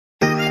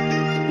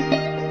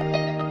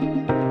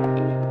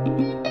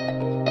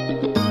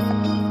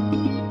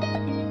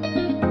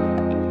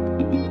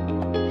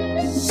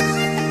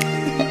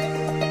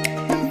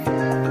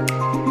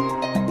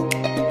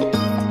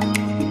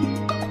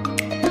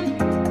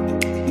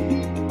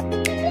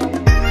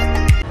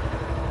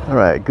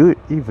Alright, good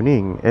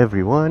evening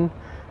everyone.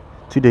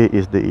 Today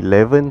is the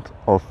 11th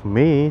of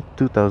May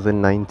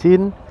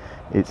 2019.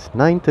 It's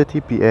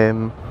 9:30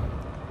 p.m.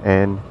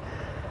 and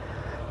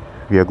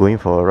we are going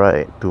for a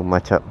ride to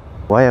Machap.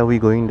 Why are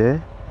we going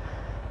there?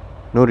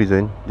 No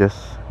reason,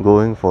 just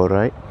going for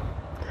a ride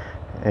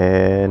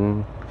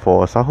and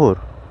for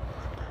sahur.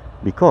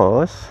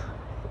 Because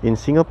in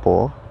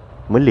Singapore,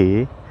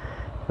 Malay,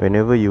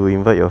 whenever you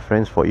invite your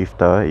friends for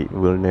iftar, it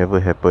will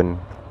never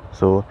happen.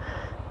 So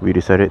we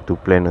decided to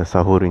plan a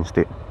sahur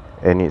instead,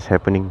 and it's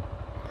happening.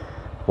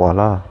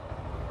 Voila.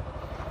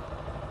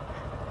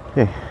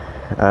 Okay.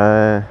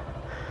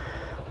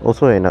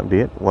 Also an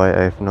update why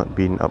I've not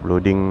been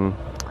uploading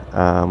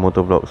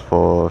motovlogs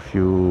for a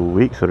few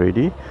weeks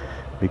already,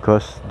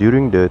 because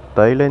during the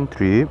Thailand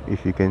trip,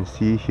 if you can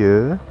see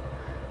here,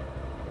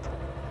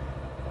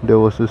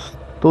 there was a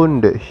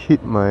stone that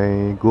hit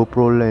my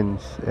GoPro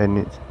lens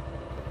and it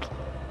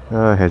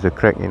has a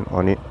crack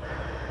on it.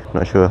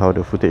 Not sure how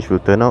the footage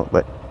will turn out,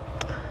 but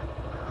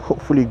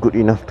hopefully good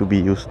enough to be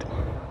used.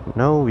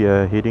 Now we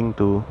are heading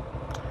to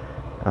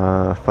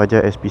Fajar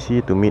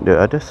SPC to meet the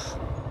others,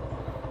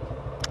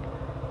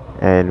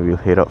 and we'll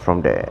head out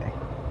from there.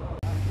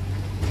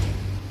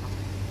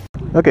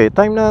 Okay,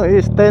 time now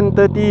is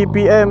 10:30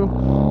 p.m.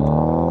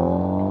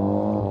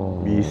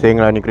 Bising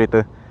lah ni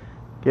kereta.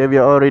 Okay, we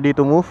are all ready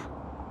to move.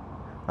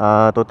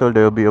 Total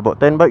there will be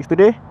about 10 bikes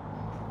today,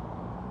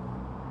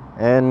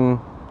 and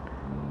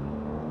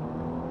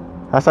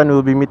Hassan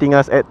will be meeting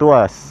us at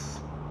Tuas.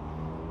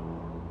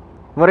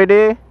 Semua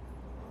ready?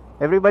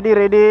 Everybody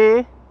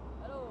ready?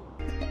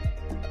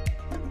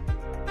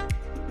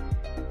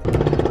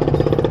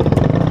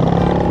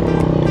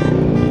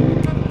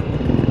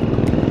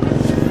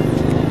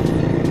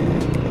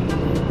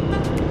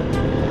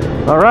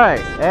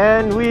 Alright,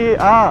 and we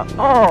are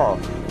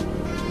off.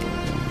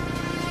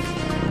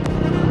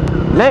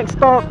 Next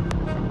stop,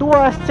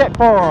 Tuas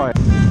checkpoint.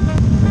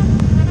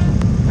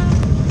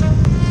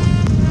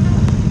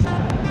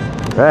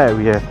 Right,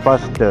 we have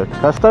passed the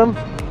custom.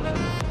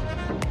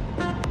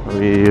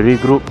 We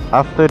regroup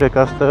after the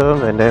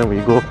custom and then we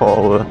go for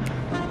our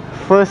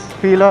first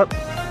fill up,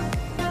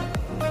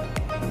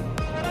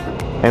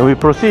 and we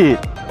proceed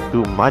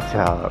to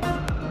Machap.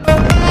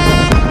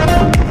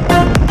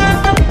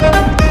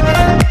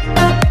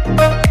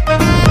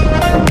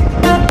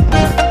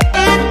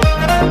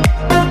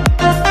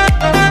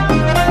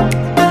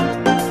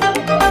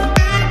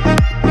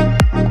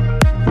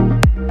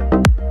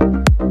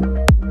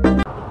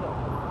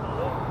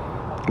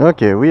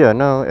 Okay, we are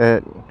now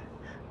at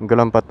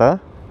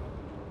Gelampata.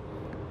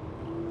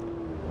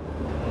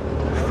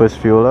 First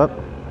fuel up,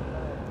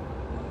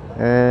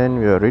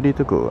 and we are ready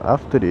to go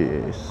after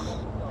this.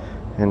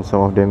 And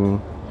some of them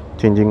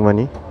changing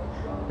money.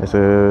 There's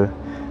a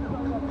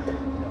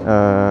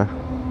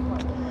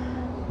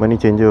money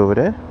changer over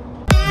there.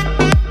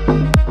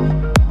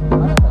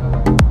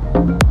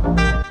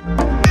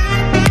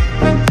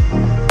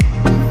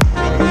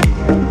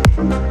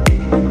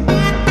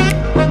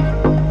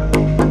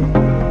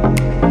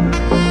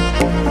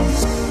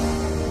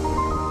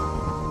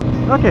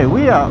 Okay,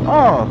 we are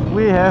off.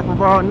 We have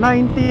about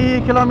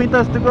 90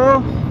 kilometers to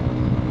go.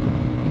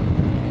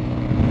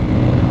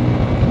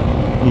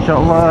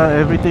 Inshallah,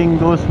 everything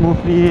goes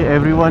smoothly.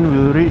 Everyone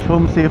will reach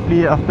home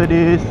safely after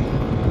this.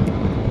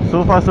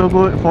 So far so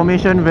good.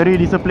 Formation very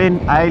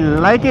disciplined. I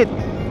like it.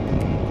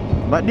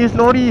 But this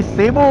lorry is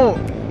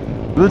sibuk.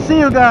 We'll see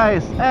you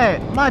guys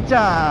at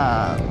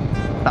Machap.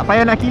 Tak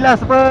payah nak kilas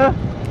apa.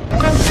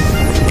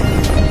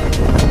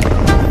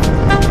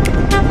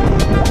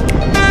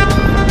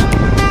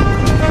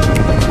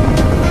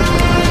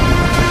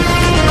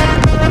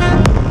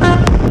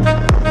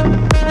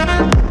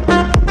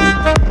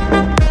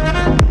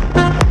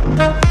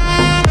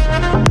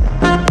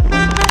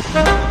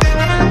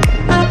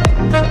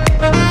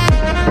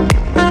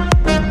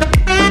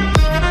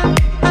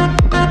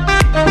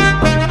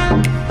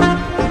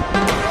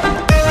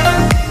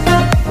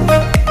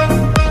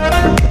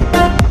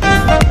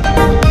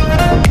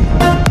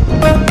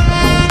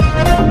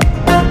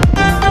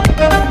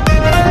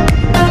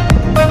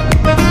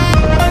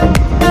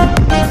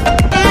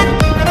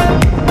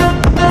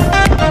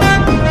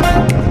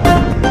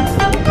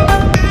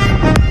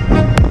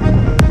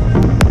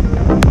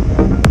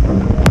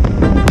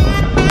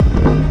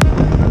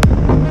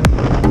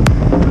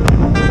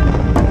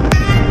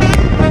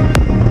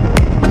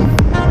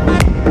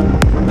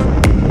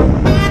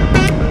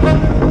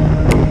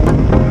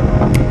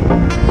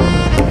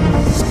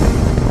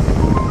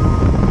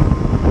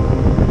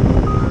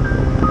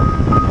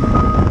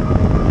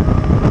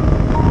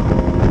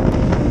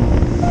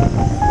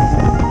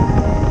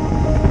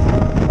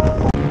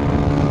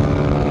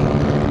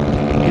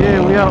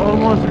 We are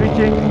almost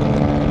reaching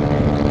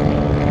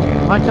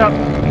Machap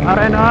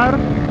RNR.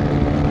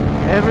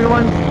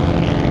 Everyone's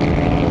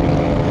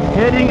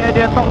heading at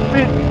their top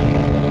speed.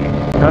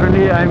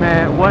 Currently I'm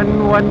at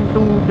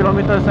 112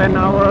 kilometers an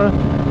hour.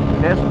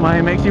 That's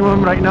my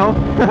maximum right now.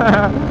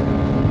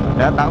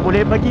 Dah tak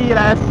boleh pergi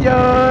lah,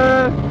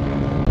 sial.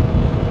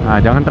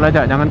 Jangan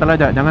terlajak, jangan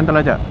terlajak, jangan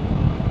terlajak.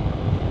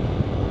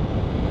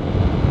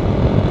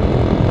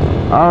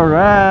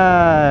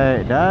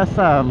 Alright, dah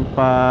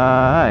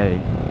sampai.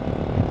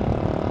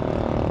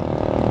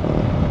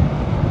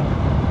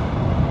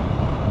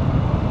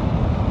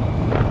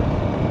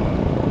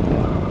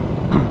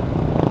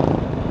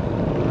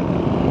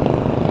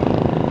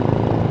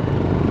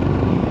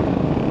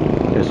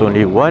 There's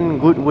only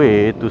one good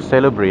way to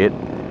celebrate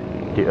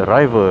the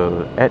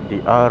arrival at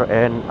the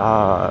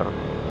RNR.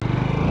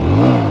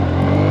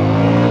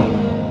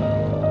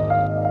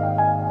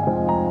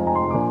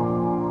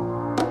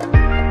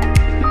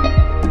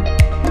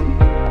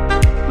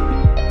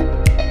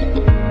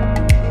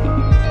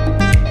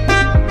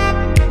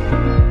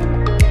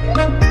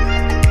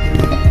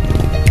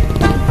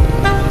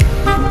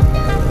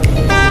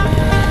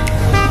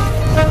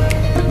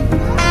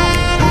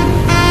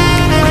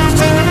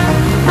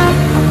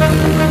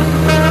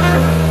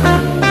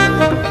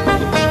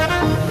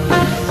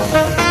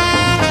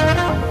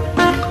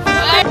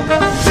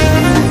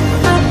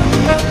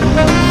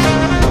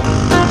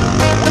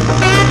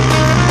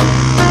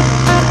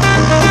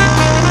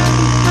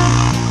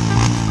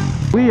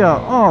 We are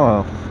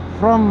off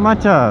from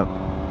Machap.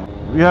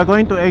 We are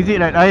going to exit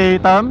at Air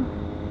Hitam,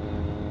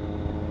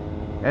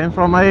 and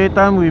from Air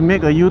Hitam we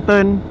make a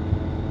U-turn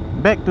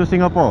back to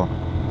Singapore.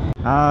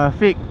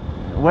 Fik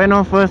went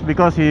off first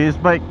because his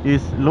bike is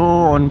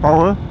low on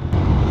power,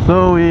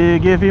 so we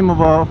gave him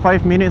about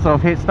 5 minutes of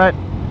head start,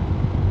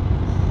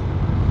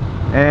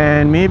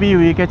 and maybe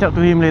we catch up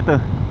to him later.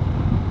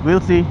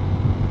 We'll see.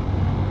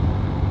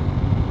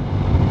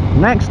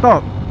 Next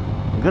stop,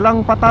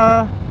 Gelang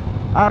Patah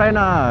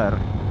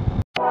RNR.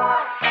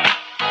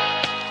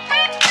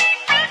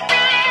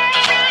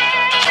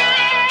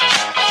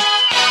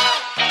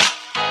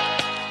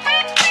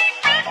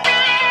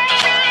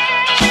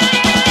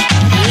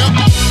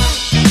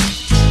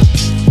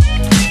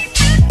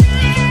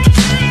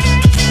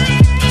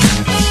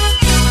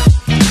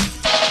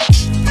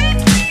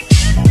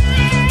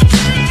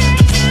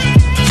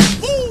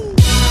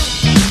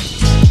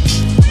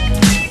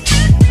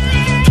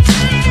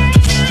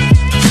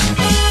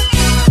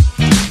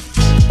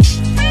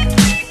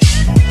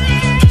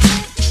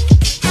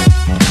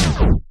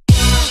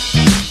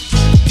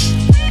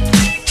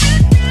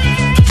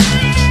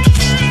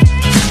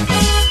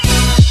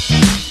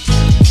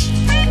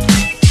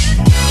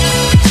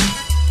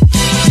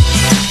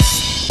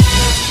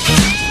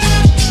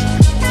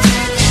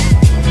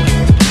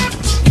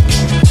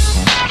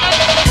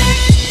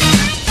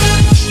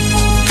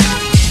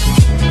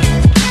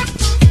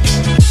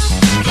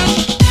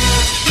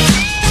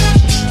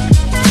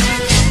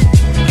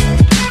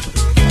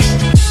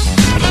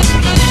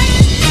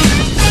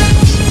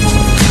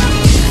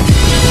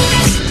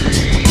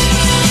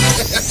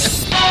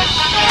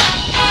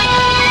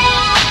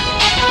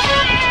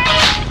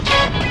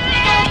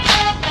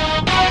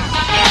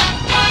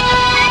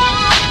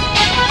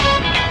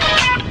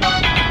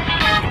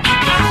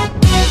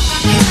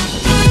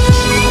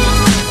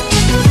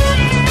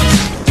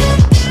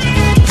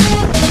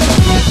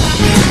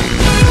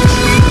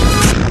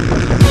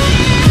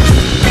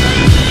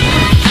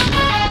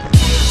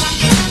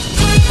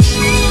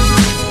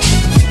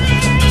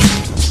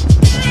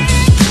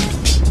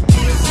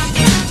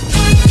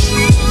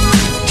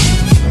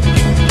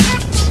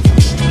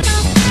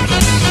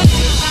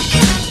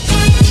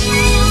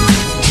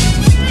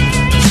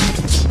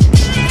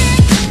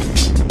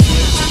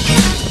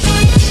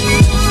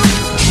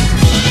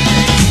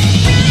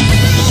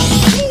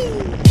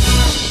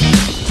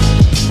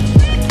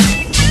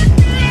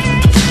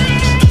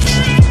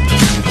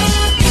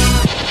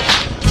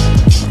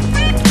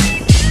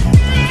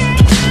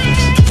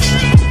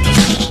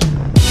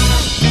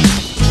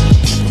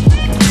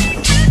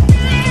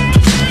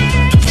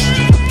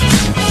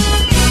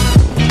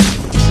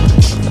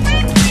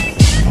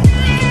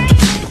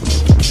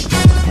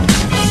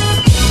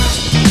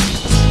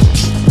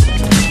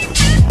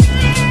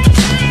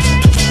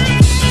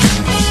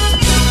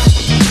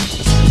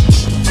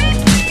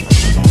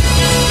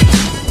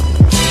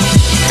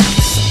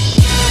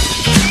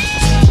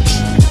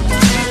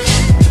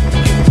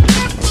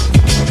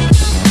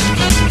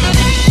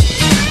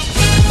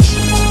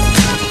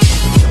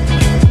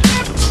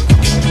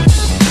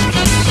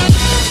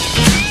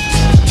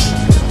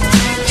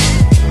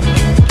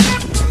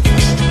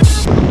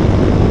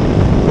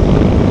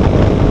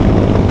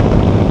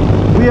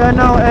 We are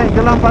now at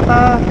Gelang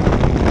Patah,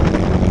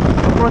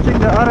 approaching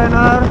the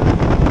RNR.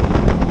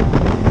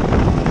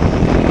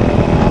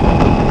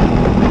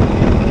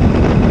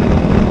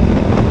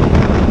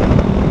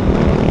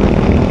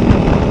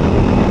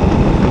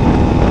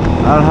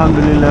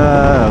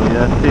 Alhamdulillah, we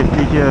are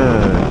safely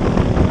here.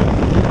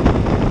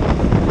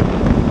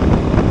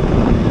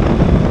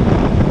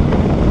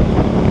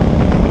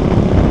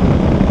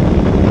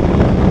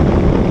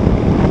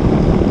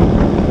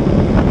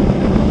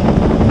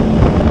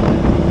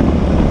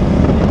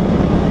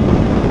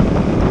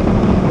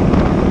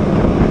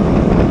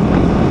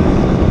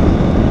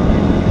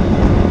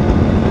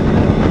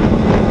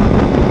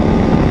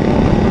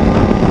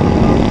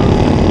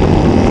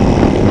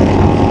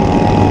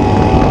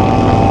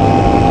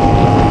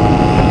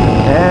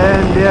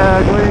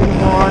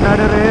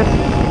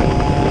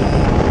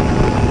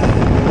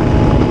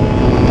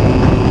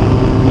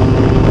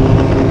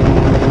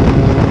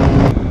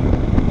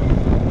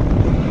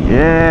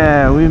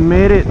 Yeah, we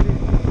made it.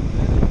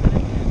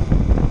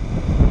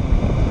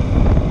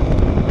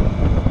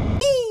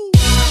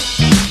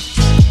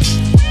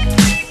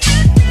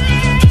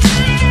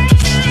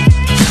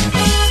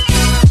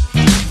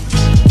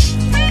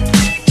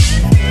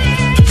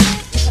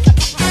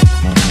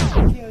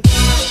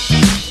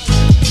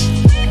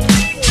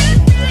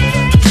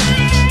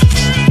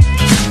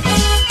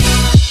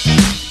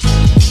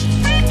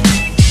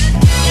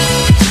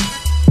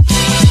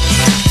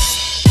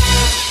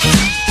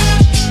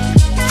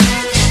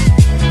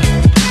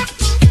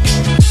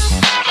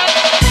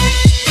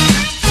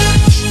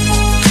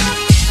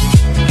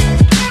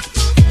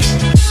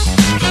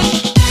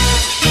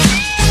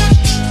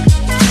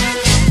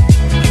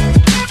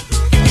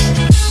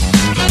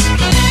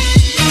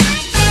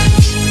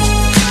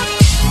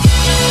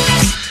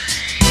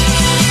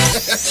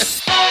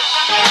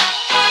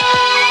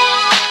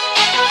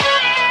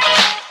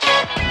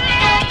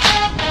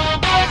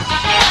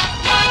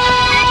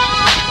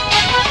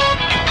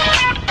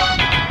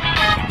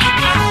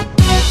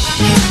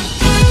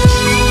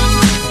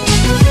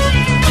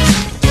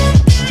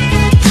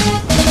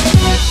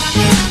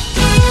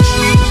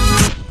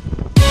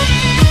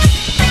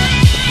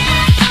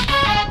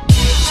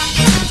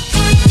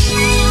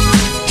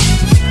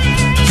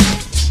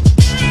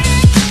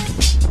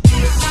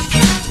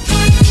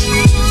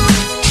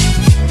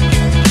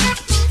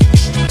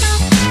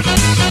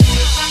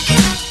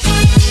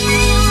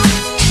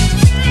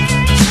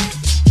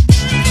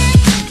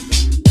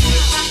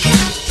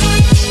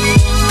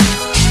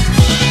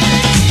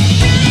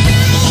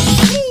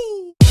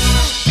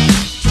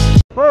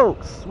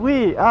 Folks,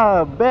 we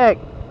are back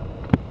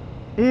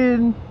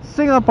in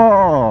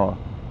Singapore.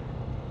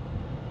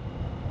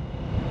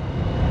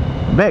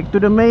 Back to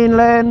the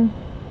mainland.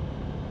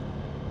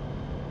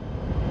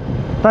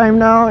 Time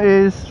now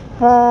is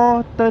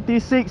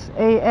 4:36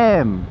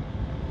 AM.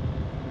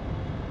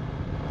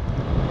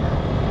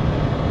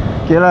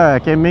 Okay lah,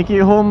 can make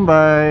it home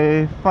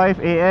by 5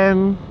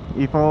 AM.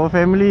 If our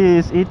family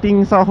is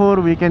eating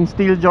sahur, we can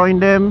still join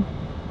them.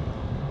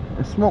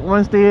 Smoke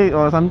one stick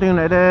or something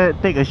like that,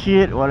 take a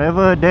shit,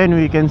 whatever, then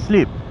we can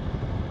sleep.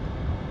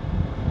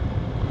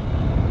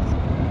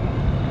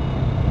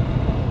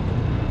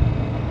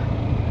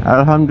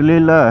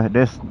 Alhamdulillah,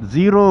 there's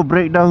zero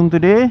breakdown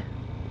today.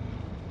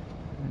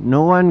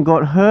 No one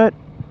got hurt.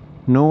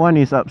 No one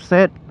is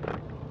upset.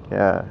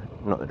 Yeah,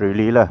 not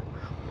really lah.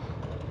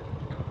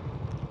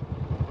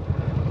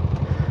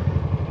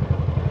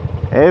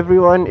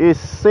 Everyone is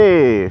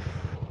safe.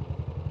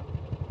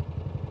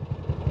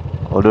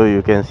 Although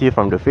you can see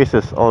from the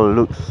faces, all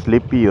look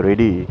sleepy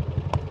already.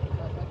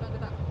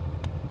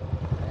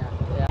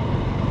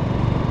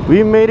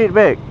 We made it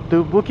back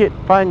to Bukit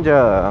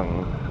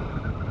Panjang.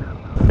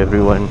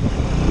 Everyone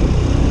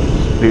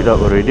split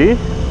up already.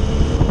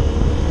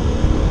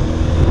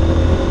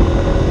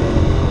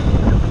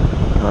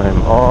 I'm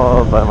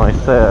all by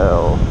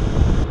myself.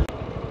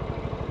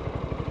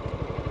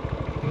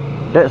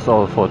 That's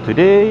all for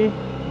today.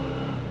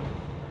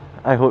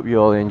 I hope you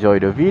all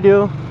enjoyed the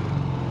video.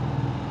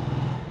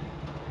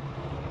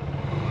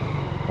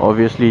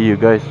 Obviously you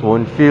guys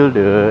won't feel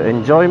the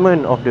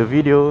enjoyment of the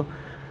video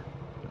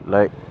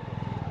like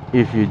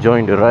if you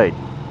join the ride.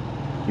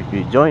 If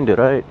you join the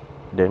ride,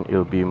 then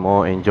it'll be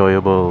more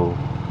enjoyable.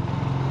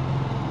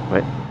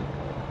 But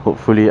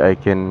hopefully I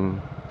can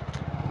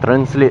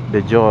translate the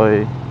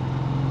joy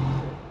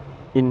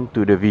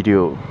into the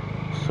video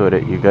so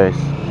that you guys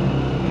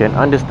can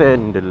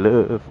understand the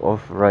love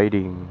of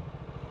riding.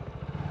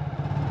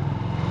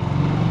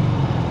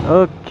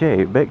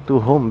 Okay, back to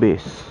home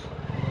base.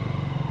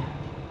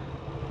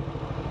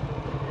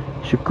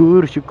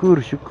 Syukur, syukur,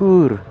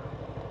 syukur.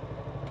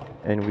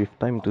 And with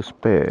time to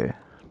spare.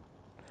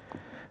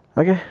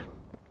 Okay,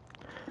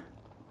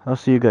 I'll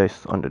see you guys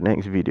on the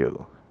next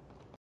video.